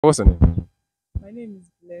What's your name? My name is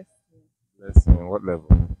Blessing. Blessing. What level?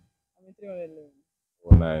 I'm in 311.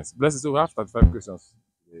 Oh, nice. Blessing. So we have 35 questions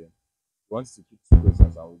today. We want you to pick two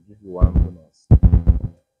questions and we'll give you one bonus. So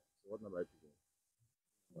what number are you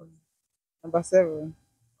picking? Number 7 And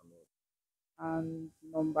what? and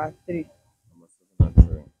number 3. Number 7 and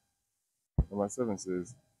 3. Number 7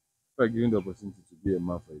 says, if I given the opportunity to be a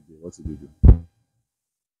man for a day, what would you do?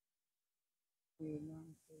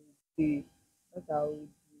 Okay. What I would do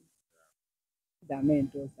that men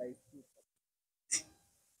does I see.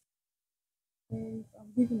 I'm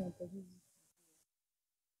giving an opportunity.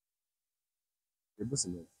 You're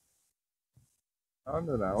bossing it. I don't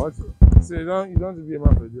know now. What? So you don't want to be a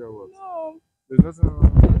man for a day or what? No, There's nothing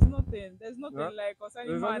wrong. there's nothing. There's nothing No? like concerning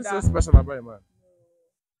There's man nothing so that. special about a man.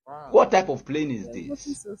 Wow. What type of plane is There's nothing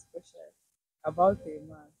this? so special about a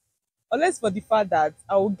man. Unless for the fact that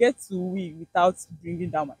I will get to win without bringing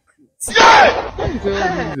down my clothes.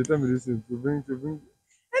 Why you tell me this thing to bring And you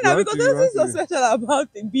now want because to you there's want nothing so to special about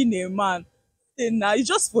being a man. Then now it's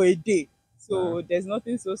just for a day. uh, So there's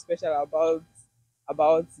nothing so special about it.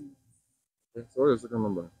 okay. So what's your second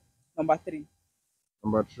number? Number 3.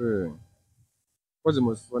 Number 3. What's the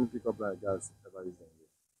most funny pickup line guys ever used on you?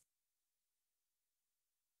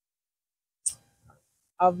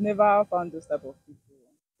 I've never found those type of people.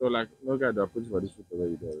 So like no guy that approach for this photo where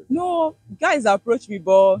you do already. No, guys approach me,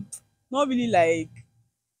 but not really like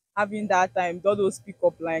having that time, all those pick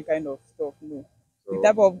up line kind of stuff. No. The So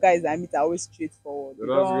type of guys I meet are always straightforward. they They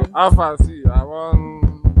just go don't how far see I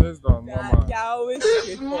want based on normal. they are always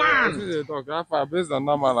straightforward. Wetin dey talk how far based on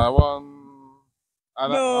normal I want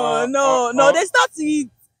No, no, no, they start to eat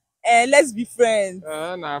let's be friends.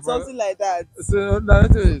 nah but Something like that. so na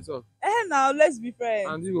wetin dey talk Now let's be friends.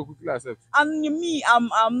 and you go quickly accept. And me,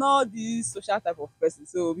 I'm not this social type of person.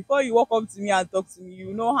 So before you walk up to me and talk to me,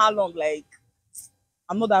 you know how long like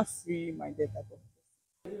I'm not that free minded type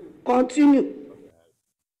of Continue.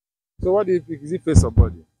 So what do you pick? Is it face or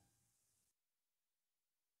body?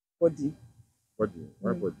 body. Body.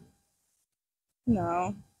 Why body?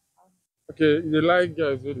 No. Okay, you dey like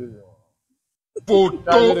guys wey dey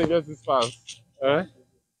guys wey dey get this fast. Eh?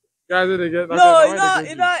 Guys wey dey get No,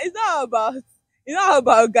 why it's not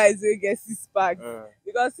about guys who get 6 packs. Uh,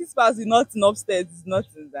 Because 6 packs is nothing upstairs, is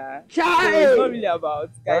nothing there. So it's not really about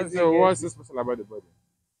guys so who what's get so special about the body?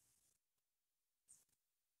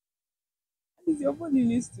 your body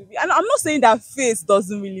needs to be. And I'm not saying that face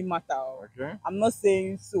doesn't really matter. Okay. I'm not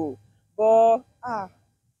saying so. But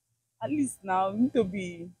at least now you need to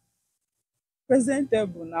be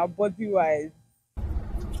presentable now, body wise.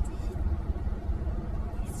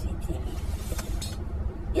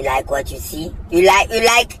 You like what you see? You like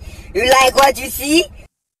what you see?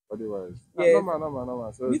 Body wise. Yes.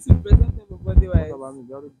 Normal. So You need to be presentable body what wise. about me?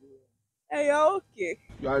 Very good. Hey, you're okay.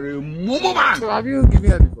 You are a mumu man. So have you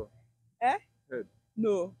given head before? Eh? Head.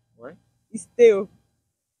 No. Why? It's still.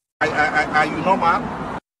 Are you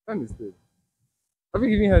normal? Stand still. Have you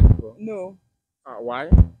given head before? No. Why?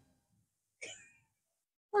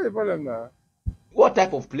 What's the problem now? What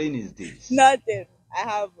type of plane is this? Nothing. I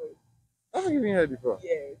haven't. Have you given head before?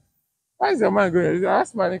 Yes. Why is your mind going?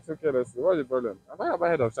 Ask my next okay, let's see. What's the problem? I'm talking about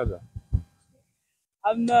head of charger.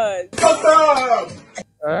 I'm not.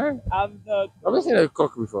 Eh? I'm not. Have you seen a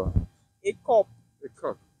cock before? A cup. A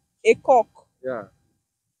cock. A cock. Yeah.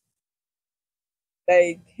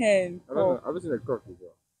 Like hen. I don't know. Cock. Have you seen a cock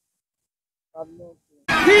before? I'm not.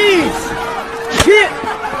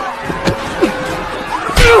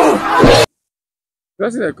 Have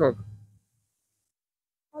you seen a cock?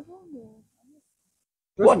 I don't know.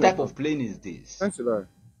 What type of plane is this? Thanks a lot.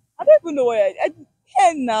 I don't even know what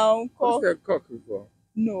hen now. Have you Cock. seen a cock before?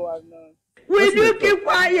 No, I'm not. Will you keep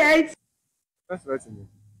quiet? That's right to me.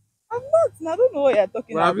 I'm not. I don't know what you're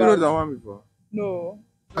talking Well, have you heard about. that one before? No.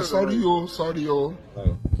 Sorry, oh.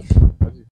 No.